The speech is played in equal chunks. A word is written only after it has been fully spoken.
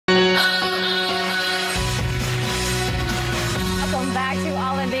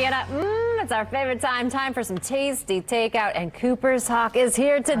It's our favorite time for some tasty takeout, and Cooper's Hawk is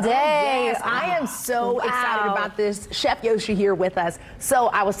here today. Oh, yes. I am so excited about this. Chef Yoshi here with us. So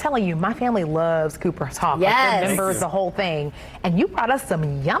I was telling you, my family loves Cooper's Hawk. Yes. Like, members, the whole thing. And you brought us some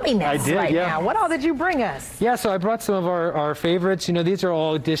yumminess now. What all did you bring us? Yeah, so I brought some of our favorites. You know, these are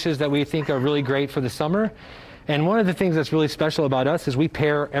all dishes that we think are really great for the summer. And one of the things that's really special about us is we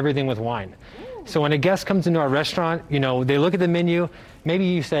pair everything with wine. So when a guest comes into our restaurant, you know, they look at the menu, maybe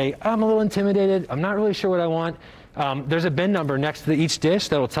you say, I'm a little intimidated, I'm not really sure what I want. There's a bin number next to each dish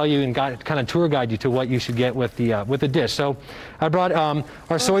that will tell you and kind of tour guide you to what you should get with the dish. So I brought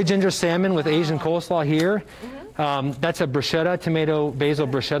our soy ginger salmon with Asian coleslaw here. That's a bruschetta, tomato basil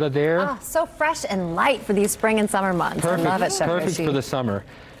bruschetta there. Oh, so fresh and light for these spring and summer months. Perfect. I love it, Chef Perfect Yoshi. for the summer.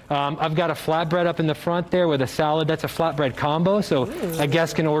 I've got a flatbread up in the front there with a salad. That's a flatbread combo, so a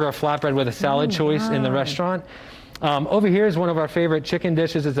guest can order a flatbread with a salad choice in the restaurant. Over here is one of our favorite chicken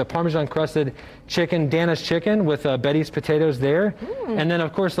dishes. It's a Parmesan crusted chicken, Dana's chicken with Betty's potatoes there. And then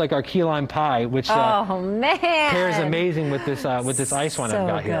of course like our key lime pie, which pairs amazing with this ice one I've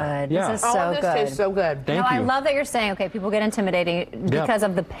got here. Yeah. This is so good. This tastes so good. Thank you. I love that you're saying, okay, people get intimidating because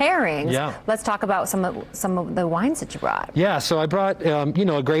of the pairings. Yeah. Let's talk about some of the wines that you brought. Yeah, so I brought, you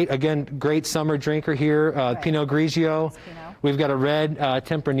know, a great summer drinker here, Pinot Grigio. We've got a red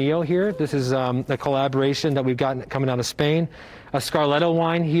Tempranillo here. This is a collaboration that we've got coming out of Spain. A Scarletto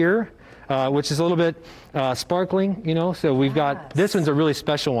wine here, which is a little bit sparkling, you know. So we've got, this one's a really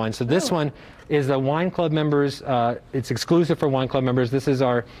special wine. So this one is the Wine Club members. It's exclusive for Wine Club members. This is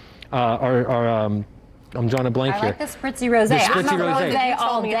our I'm drawing a blank here. I like the spritzy rosé. The spritzy I'm a rosé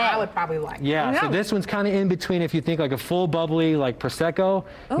all day. I would probably like. Yeah, so this one's kind of in between. If you think like a full bubbly like Prosecco,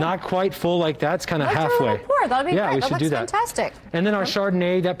 not quite full like that. It's kind of halfway. That'll be great. We should do that. Fantastic. And then our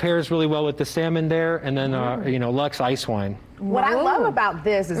Chardonnay, that pairs really well with the salmon there, and then you know, Lux ice wine. What I love about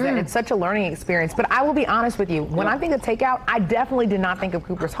this is that it's such a learning experience. But I will be honest with you, when I think of takeout, I definitely did not think of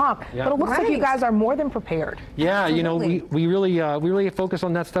Cooper's Hawk. But it looks like you guys are more than prepared. Yeah, you know, we really focus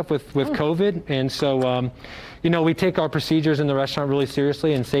on that stuff with COVID, and so you know, we take our procedures in the restaurant really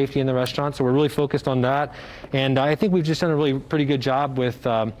seriously and safety in the restaurant. So we're really focused on that, and I think we've just done a really pretty good job with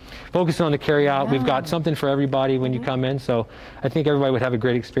focusing on the carry-out. We've got something for everybody when you come in, so I think everybody would have a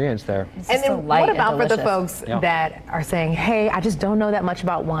great experience there. And then what about for the folks that are saying, hey, I just don't know that much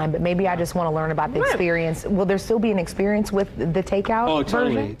about wine, but maybe I just want to learn about the experience. Will there still be an experience with the takeout? Oh,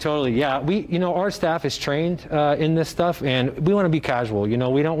 totally. Yeah, you know, our staff is trained in this stuff, and we want to be casual. You know,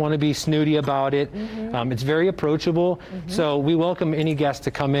 we don't want to be snooty about it. It's very approachable. So we welcome any guest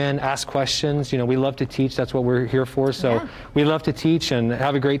to come in, ask questions. You know, we love to teach. That's what we're here for. So we love to teach and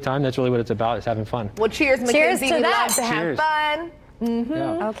have a great time. That's really what it's about, is having fun. Well, cheers, Mackenzie. Cheers to that. Love to have fun.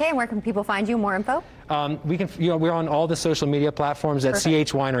 Okay, and where can people find you? More info? We're on all the social media platforms at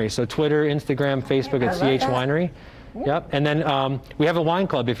CH Winery. So Twitter, Instagram, Facebook at CH Winery. Yep, and then we have a wine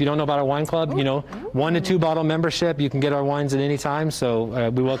club. If you don't know about our wine club, you know, 1 to 2 bottle membership. You can get our wines at any time.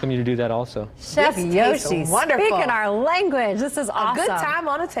 So we welcome you to do that also. Chef Yoshi, speaking our language. This is awesome. A good time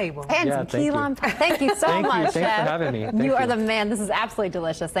on a table. And some key lime pie. Thank you so much, Thanks for having me. You are the man. This is absolutely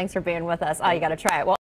delicious. Thanks for being with us. Oh, you got to try it. Well.